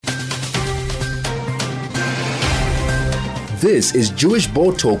This is Jewish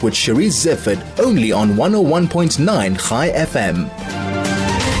Board Talk with Cherise Zifford, only on 101.9 Chai FM.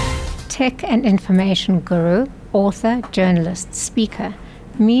 Tech and information guru, author, journalist, speaker,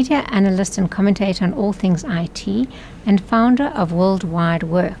 media analyst and commentator on all things IT, and founder of Worldwide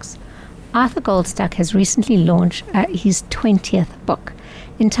Works. Arthur Goldstuck has recently launched his 20th book,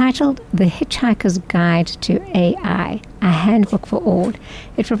 entitled The Hitchhiker's Guide to AI, a handbook for all.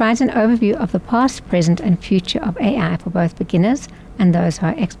 It provides an overview of the past, present, and future of AI for both beginners and those who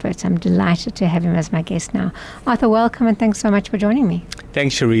are experts. I'm delighted to have him as my guest now. Arthur, welcome, and thanks so much for joining me.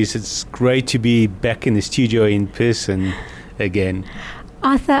 Thanks, Cherise. It's great to be back in the studio in person again.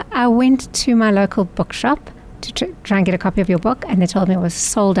 Arthur, I went to my local bookshop to try and get a copy of your book, and they told me it was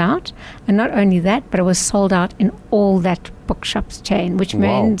sold out. And not only that, but it was sold out in all that bookshop's chain, which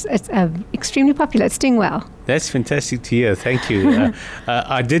means it's extremely popular. It's doing well. That's fantastic to hear. Thank you.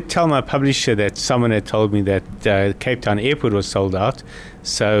 I did tell my publisher that someone had told me that Cape Town Airport was sold out.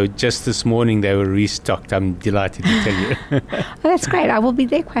 So just this morning they were restocked. I'm delighted to tell you. Oh, that's great. I will be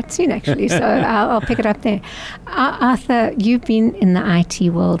there quite soon, actually, so I'll pick it up there. Arthur, you've been in the IT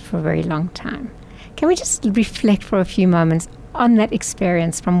world for a very long time. Can we just reflect for a few moments on that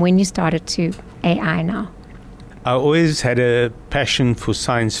experience from when you started to AI now? I always had a passion for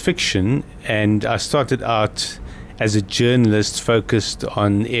science fiction, and I started out as a journalist focused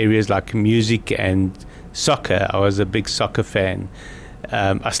on areas like music and soccer. I was a big soccer fan.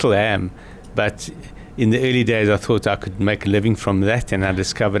 I still am, but in the early days I thought I could make a living from that, and I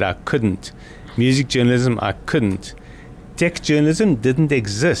discovered I couldn't. Music journalism, I couldn't. Tech journalism didn't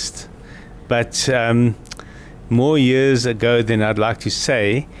exist. But more years ago than I'd like to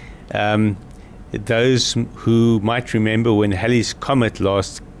say, those who might remember when Halley's Comet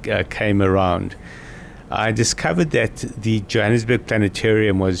last came around, I discovered that the Johannesburg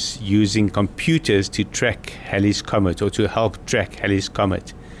Planetarium was using computers to track Halley's Comet, or to help track Halley's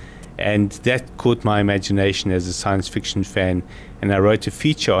Comet. And that caught my imagination as a science fiction fan, and I wrote a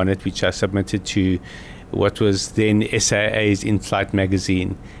feature on it, which I submitted to what was then SIA's In-Flight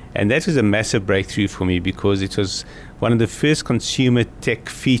magazine. And that was a massive breakthrough for me, because it was one of the first consumer tech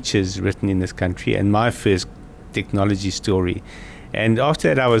features written in this country, and my first technology story. And after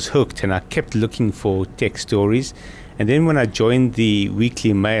that I was hooked, and I kept looking for tech stories. And then when I joined the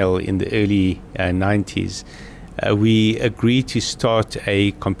Weekly Mail in the early 90s, we agreed to start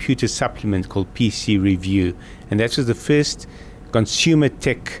a computer supplement called PC Review. And that was the first consumer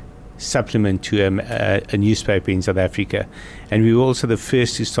tech supplement to a newspaper in South Africa. And we were also the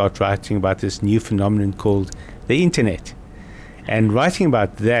first to start writing about this new phenomenon called the internet. And writing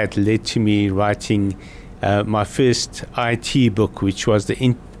about that led to me writing my first IT book, which was the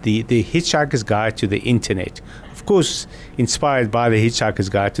Hitchhiker's Guide to the Internet. Of course, inspired by the Hitchhiker's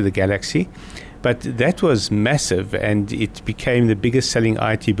Guide to the Galaxy. But that was massive, and it became the biggest selling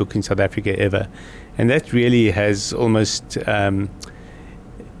IT book in South Africa ever. And that really has almost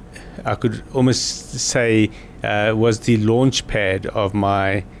I could almost say was the launch pad of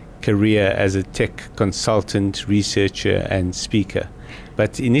my career as a tech consultant, researcher, and speaker.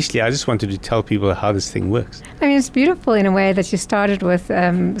 But initially, I just wanted to tell people how this thing works. I mean, it's beautiful in a way that you started with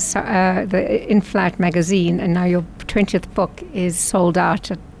the In-Flight magazine, and now your 20th book is sold out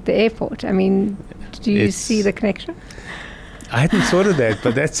at the airport. I mean, do you see the connection? I hadn't thought of that,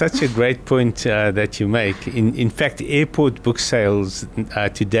 but that's such a great point that you make. In fact, airport book sales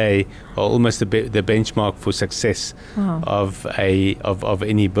today are almost the benchmark for success of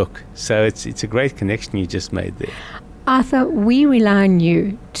any book. So it's a great connection you just made there. Arthur, we rely on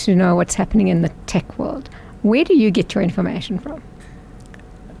you to know what's happening in the tech world. Where do you get your information from?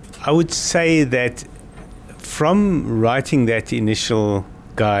 I would say that from writing that initial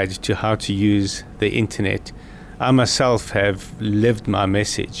guide to how to use the internet, I myself have lived my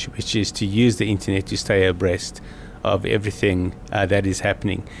message, which is to use the internet to stay abreast of everything that is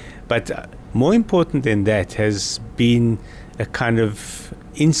happening. But more important than that has been a kind of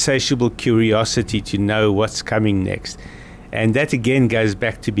insatiable curiosity to know what's coming next. And that again goes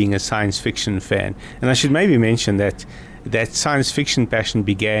back to being a science fiction fan. And I should maybe mention that science fiction passion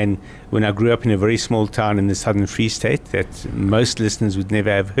began when I grew up in a very small town in the southern Free State that most listeners would never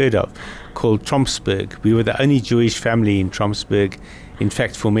have heard of, called Trompsburg. We were the only Jewish family in Trompsburg, in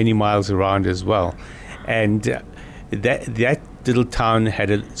fact, for many miles around as well. And that little town had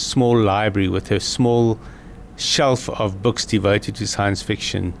a small library with a small shelf of books devoted to science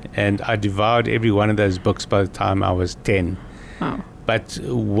fiction, and I devoured every one of those books by the time I was 10. Wow. But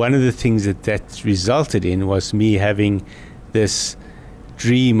one of the things that resulted in was me having this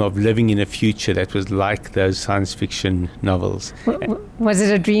dream of living in a future that was like those science fiction novels. Was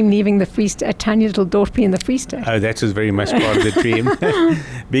it a dream leaving the Free State, a tiny little dorpy in the Free State? Oh, that was very much part of the dream.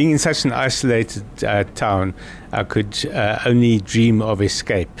 Being in such an isolated town, I could only dream of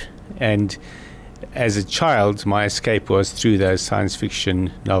escape. And as a child, my escape was through those science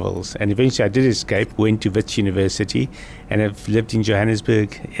fiction novels. And eventually I did escape, went to Wits University, and have lived in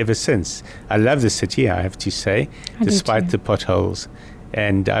Johannesburg ever since. I love the city, I have to say, despite the potholes.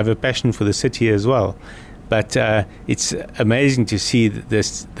 And I have a passion for the city as well. But it's amazing to see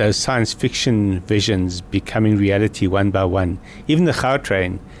those science fiction visions becoming reality one by one. Even the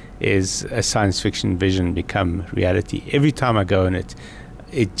Gautrain is a science fiction vision become reality. Every time I go on it,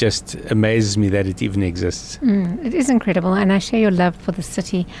 it just amazes me that it even exists. It is incredible, and I share your love for the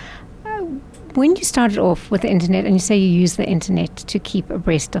city. When you started off with the internet, and you say you use the internet to keep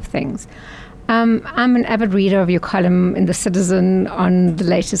abreast of things, I'm an avid reader of your column in The Citizen on the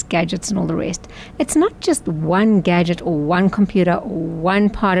latest gadgets and all the rest. It's not just one gadget or one computer or one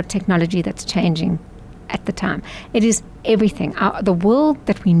part of technology that's changing at the time. It is everything. The world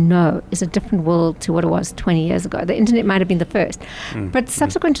that we know is a different world to what it was 20 years ago. The internet might have been the first. But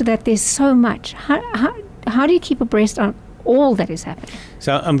subsequent to that, there's so much. How do you keep abreast on all that is happening?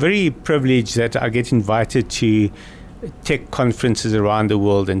 So I'm very privileged that I get invited to tech conferences around the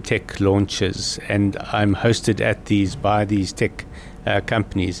world and tech launches, and I'm hosted at these by these tech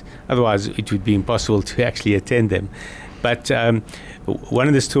companies. Otherwise, it would be impossible to actually attend them. But one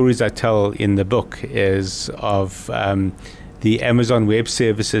of the stories I tell in the book is of the Amazon Web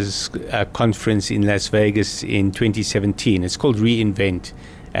Services conference in Las Vegas in 2017. It's called reInvent,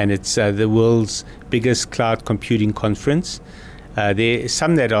 and it's the world's biggest cloud computing conference. There are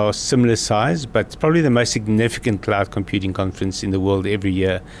some that are similar size, but it's probably the most significant cloud computing conference in the world every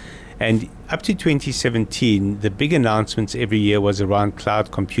year. And up to 2017, the big announcements every year was around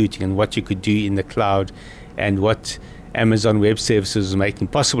cloud computing and what you could do in the cloud and what Amazon Web Services was making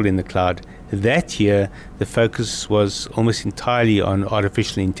possible in the cloud. That year, the focus was almost entirely on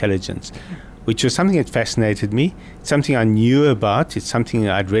artificial intelligence, which was something that fascinated me. It's something I knew about. It's something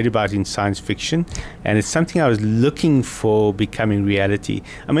I'd read about in science fiction, and it's something I was looking for becoming reality.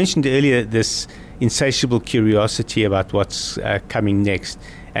 I mentioned earlier this insatiable curiosity about what's coming next,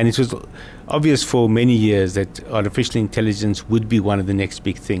 and it was obvious for many years that artificial intelligence would be one of the next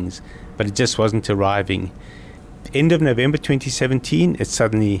big things, but it just wasn't arriving. End of November 2017, it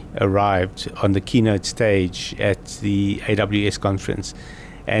suddenly arrived on the keynote stage at the AWS conference.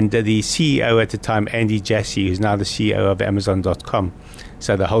 And the CEO at the time, Andy Jassy, who's now the CEO of Amazon.com,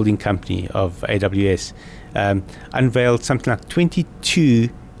 so the holding company of AWS, unveiled something like 22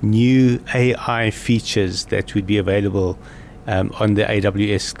 new AI features that would be available on the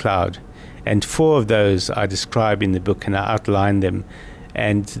AWS cloud. And 4 of those I describe in the book, and I outline them.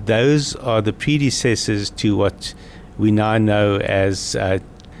 And those are the predecessors to what we now know as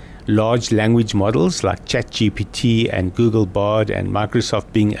large language models like ChatGPT and Google Bard and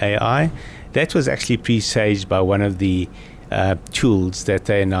Microsoft Bing AI. That was actually presaged by one of the tools that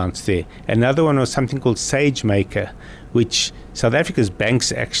they announced there. Another one was something called SageMaker, which South Africa's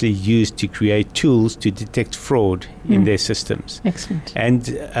banks actually used to create tools to detect fraud in their systems. Excellent.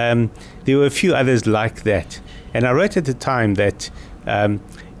 And there were a few others like that. And I wrote at the time that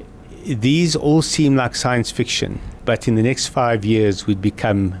these all seem like science fiction, but in the next 5 years would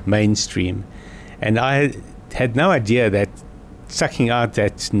become mainstream. And I had no idea that sucking out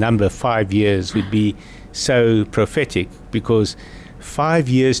that number 5 years would be so prophetic, because 5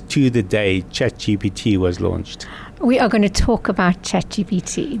 years to the day ChatGPT was launched. We are going to talk about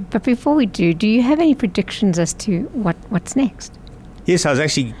ChatGPT, but before we do you have any predictions as to what's next? Yes, I was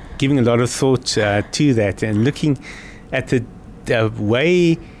actually giving a lot of thought to that and looking at the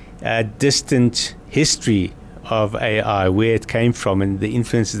way distant history of AI, where it came from and the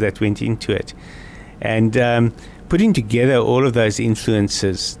influences that went into it, and putting together all of those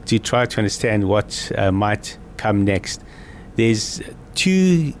influences to try to understand what might come next. There's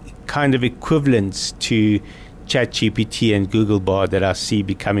 2 kind of equivalents to ChatGPT and Google Bard that I see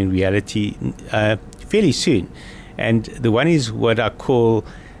becoming reality fairly soon. And the one is what I call,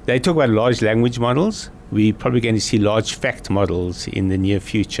 they talk about large language models. We're probably going to see large fact models in the near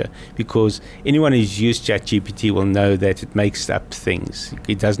future, because anyone who's used ChatGPT will know that it makes up things.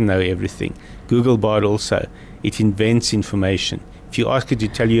 It doesn't know everything. Google Bard also, it invents information. If you ask it to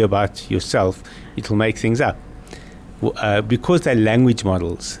tell you about yourself, it'll make things up. Because they're language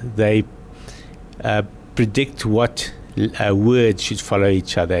models, they predict what words should follow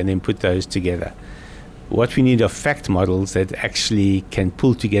each other and then put those together. What we need are fact models that actually can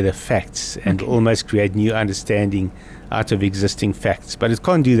pull together facts and almost create new understanding out of existing facts. But it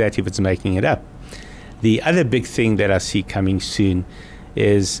can't do that if it's making it up. The other big thing that I see coming soon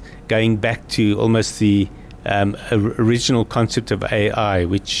is going back to almost the original concept of AI,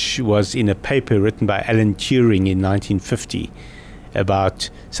 which was in a paper written by Alan Turing in 1950 about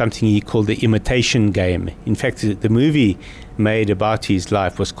something he called the imitation game. In fact, the movie made about his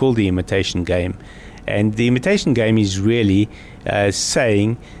life was called The Imitation Game. And the imitation game is really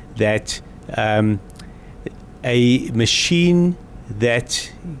saying that a machine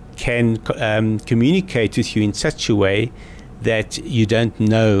that can communicate with you in such a way that you don't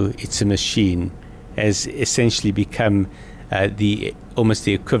know it's a machine has essentially become almost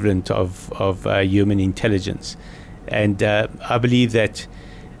the equivalent of human intelligence. And I believe that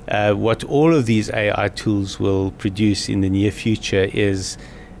what all of these AI tools will produce in the near future is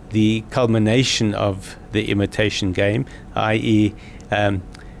the culmination of the imitation game, i.e.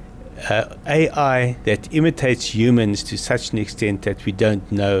 AI that imitates humans to such an extent that we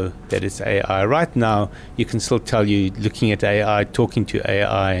don't know that it's AI. Right now, you can still tell you looking at AI, talking to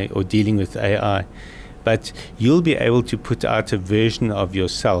AI, or dealing with AI. But you'll be able to put out a version of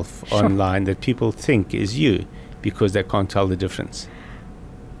yourself online that people think is you because they can't tell the difference.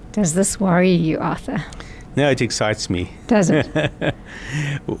 Does this worry you, Arthur? No, it excites me. Does it?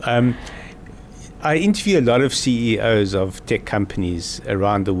 I interview a lot of CEOs of tech companies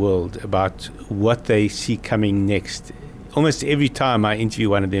around the world about what they see coming next. Almost every time I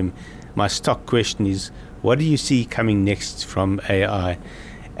interview one of them, my stock question is, what do you see coming next from AI?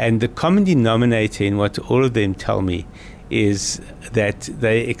 And the common denominator in what all of them tell me is that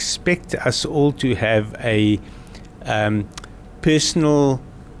they expect us all to have a personal,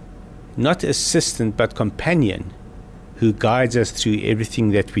 not assistant, but companion who guides us through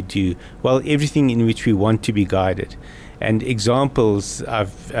everything that we do, well, everything in which we want to be guided. And examples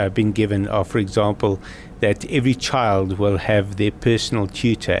I've been given are, for example, that every child will have their personal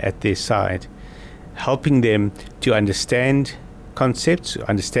tutor at their side, helping them to understand concepts,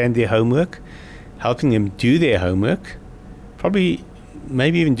 understand their homework, helping them do their homework, probably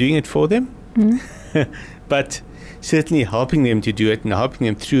maybe even doing it for them, but certainly helping them to do it and helping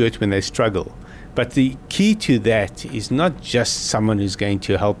them through it when they struggle. But the key to that is not just someone who's going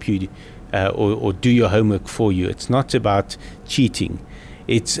to help you or do your homework for you. It's not about cheating.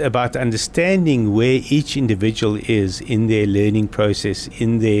 It's about understanding where each individual is in their learning process,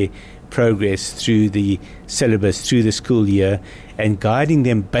 in their progress through the syllabus, through the school year, and guiding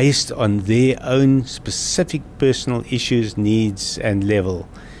them based on their own specific personal issues, needs, and level.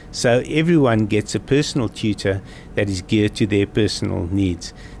 So everyone gets a personal tutor that is geared to their personal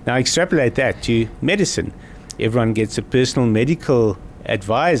needs. Now extrapolate that to medicine. Everyone gets a personal medical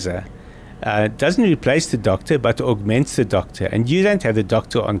advisor. Doesn't replace the doctor, but augments the doctor. And you don't have the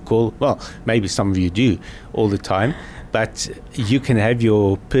doctor on call. Well, maybe some of you do all the time. But you can have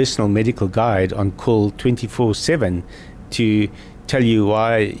your personal medical guide on call 24/7 to tell you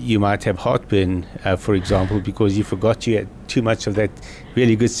why you might have heartburn, for example, because you forgot you had too much of that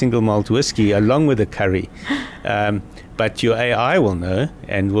really good single malt whiskey along with the curry. But your AI will know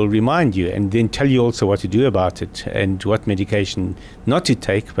and will remind you and then tell you also what to do about it and what medication not to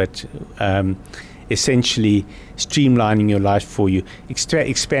take, but essentially streamlining your life for you.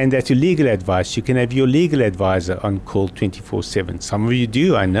 Expand that to legal advice. You can have your legal advisor on call 24/7. Some of you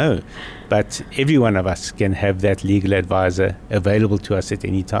do, I know, but every one of us can have that legal advisor available to us at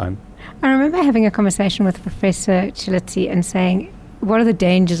any time. I remember having a conversation with Professor Chiliti and saying, what are the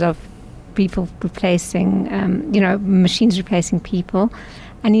dangers of people replacing, machines replacing people?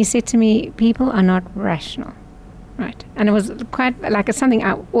 And he said to me, people are not rational. Right. And it was quite like it's something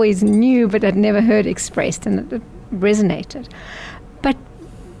I always knew but I'd never heard expressed, and it resonated. But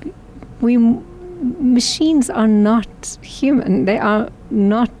machines are not human. They're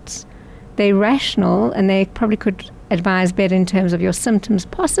rational, and they probably could advise better in terms of your symptoms,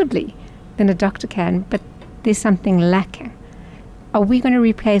 possibly, than a doctor can, but there's something lacking. Are we going to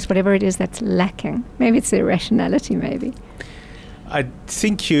replace whatever it is that's lacking? Maybe it's their rationality, maybe. I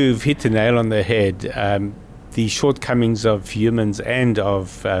think you've hit the nail on the head. The shortcomings of humans and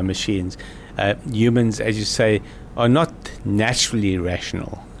of machines. Humans, as you say, are not naturally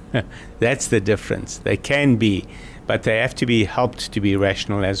rational. That's the difference. They can be, but they have to be helped to be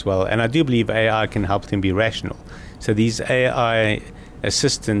rational as well. And I do believe AI can help them be rational. So these AI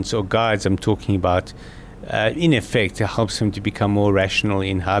assistants or guides I'm talking about, in effect, it helps them to become more rational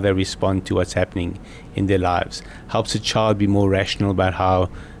in how they respond to what's happening in their lives. Helps a child be more rational about how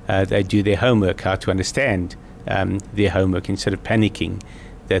they do their homework, how to understand their homework instead of panicking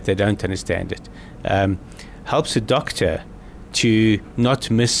that they don't understand it. Helps a doctor to not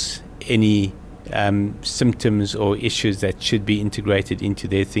miss any symptoms or issues that should be integrated into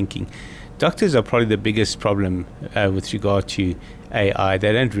their thinking. Doctors are probably the biggest problem with regard to AI.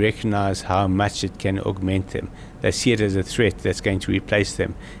 They don't recognize how much it can augment them. They see it as a threat that's going to replace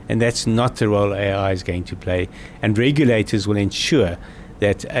them. And that's not the role AI is going to play. And regulators will ensure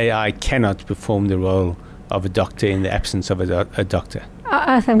that AI cannot perform the role of a doctor in the absence of a doctor.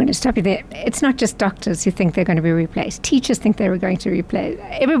 Arthur, I'm going to stop you there. It's not just doctors who think they're going to be replaced. Teachers think they're going to replace.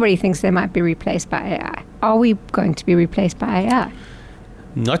 Everybody thinks they might be replaced by AI. Are we going to be replaced by AI?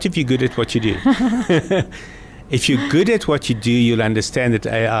 Not if you're good at what you do. If you're good at what you do, you'll understand that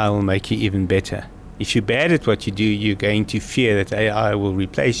AI will make you even better. If you're bad at what you do, you're going to fear that AI will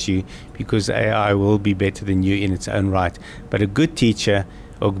replace you because AI will be better than you in its own right. But a good teacher,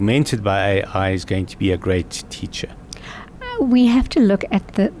 augmented by AI, is going to be a great teacher. We have to look at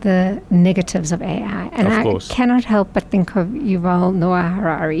the negatives of AI. And I cannot help but think of Yuval Noah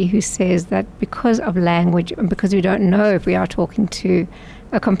Harari, who says that because of language and because we don't know if we are talking to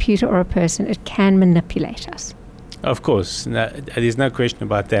a computer or a person, it can manipulate us. Of course. No, there's no question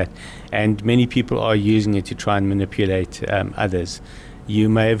about that. And many people are using it to try and manipulate others. You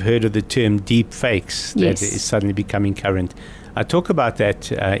may have heard of the term deep fakes that is suddenly becoming current. I talk about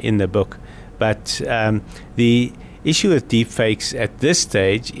that in the book. But the issue with deep fakes at this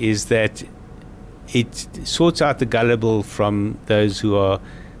stage is that it sorts out the gullible from those who are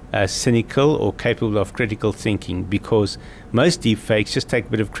cynical or capable of critical thinking, because most deep fakes just take a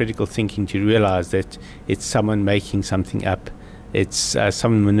bit of critical thinking to realize that it's someone making something up. It's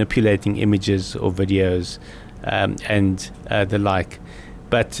someone manipulating images or videos and the like.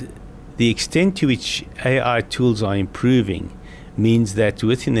 But the extent to which AI tools are improving means that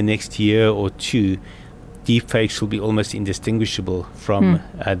within the next year or two, deepfakes will be almost indistinguishable from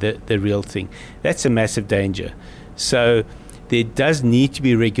the real thing. That's a massive danger. So there does need to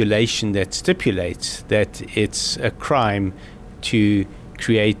be regulation that stipulates that it's a crime to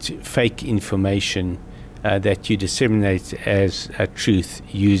create fake information that you disseminate as a truth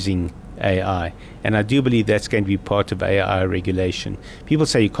using AI. And I do believe that's going to be part of AI regulation. People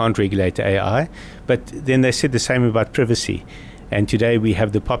say you can't regulate AI, but then they said the same about privacy. And today we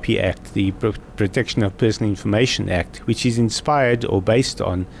have the POPI Act, the Protection of Personal Information Act, which is inspired or based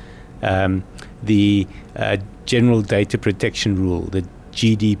on the General Data Protection Rule, the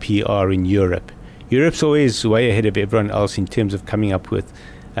GDPR in Europe. Europe's always way ahead of everyone else in terms of coming up with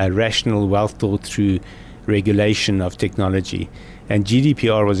rational, well-thought-through regulation of technology. And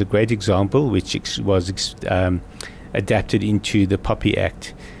GDPR was a great example, which was adapted into the POPI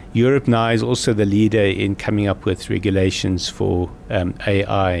Act. Europe now is also the leader in coming up with regulations for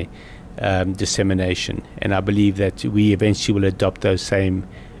AI dissemination. And I believe that we eventually will adopt those same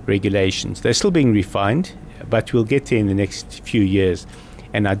regulations. They're still being refined, but we'll get there in the next few years.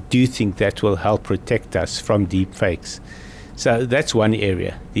 And I do think that will help protect us from deep fakes. So that's one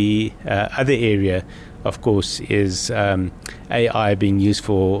area. The other area, of course, is AI being used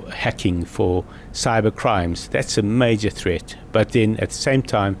for hacking, for cyber crimes. That's a major threat. But then at the same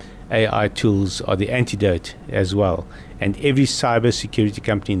time, AI tools are the antidote as well. And every cyber security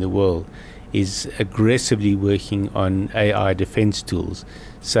company in the world is aggressively working on AI defense tools.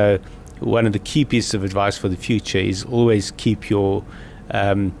 So one of the key pieces of advice for the future is always keep your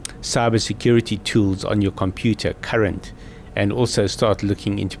cyber security tools on your computer current, and also start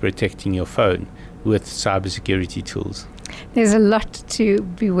looking into protecting your phone with cybersecurity tools. There's a lot to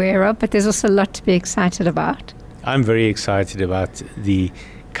beware of, but there's also a lot to be excited about. I'm very excited about the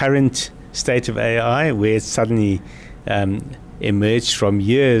current state of AI, where it's suddenly emerged from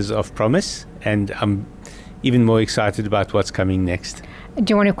years of promise, and I'm even more excited about what's coming next.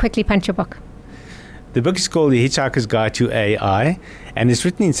 Do you want to quickly punch your book? The book is called The Hitchhiker's Guide to AI, and it's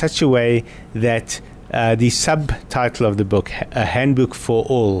written in such a way that the subtitle of the book, A Handbook for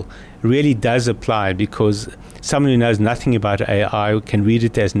All, really does apply, because someone who knows nothing about AI can read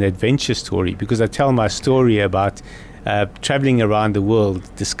it as an adventure story, because I tell my story about traveling around the world,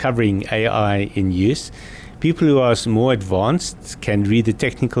 discovering AI in use. People who are more advanced can read the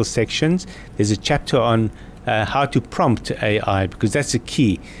technical sections. There's a chapter on how to prompt AI, because that's the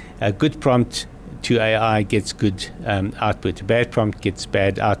key. A good prompt to AI gets good output. A bad prompt gets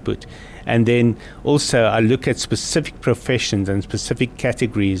bad output. And then also I look at specific professions and specific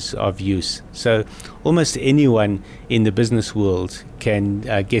categories of use. So almost anyone in the business world can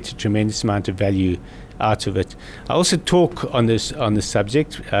get a tremendous amount of value out of it. I also talk on the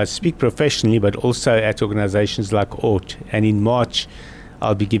subject, speak professionally, but also at organizations like ORT. And in March,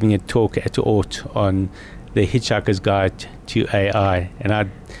 I'll be giving a talk at ORT on The Hitchhiker's Guide to AI. And I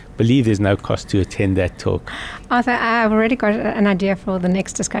believe there's no cost to attend that talk. Arthur, I've already got an idea for the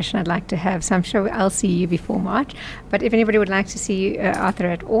next discussion I'd like to have, so I'm sure I'll see you before March. But if anybody would like to see Arthur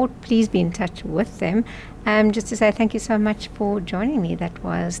at all, please be in touch with them. Just to say thank you so much for joining me. That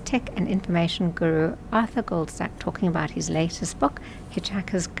was tech and information guru Arthur Goldstuck talking about his latest book,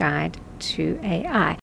 Hitchhiker's Guide to AI.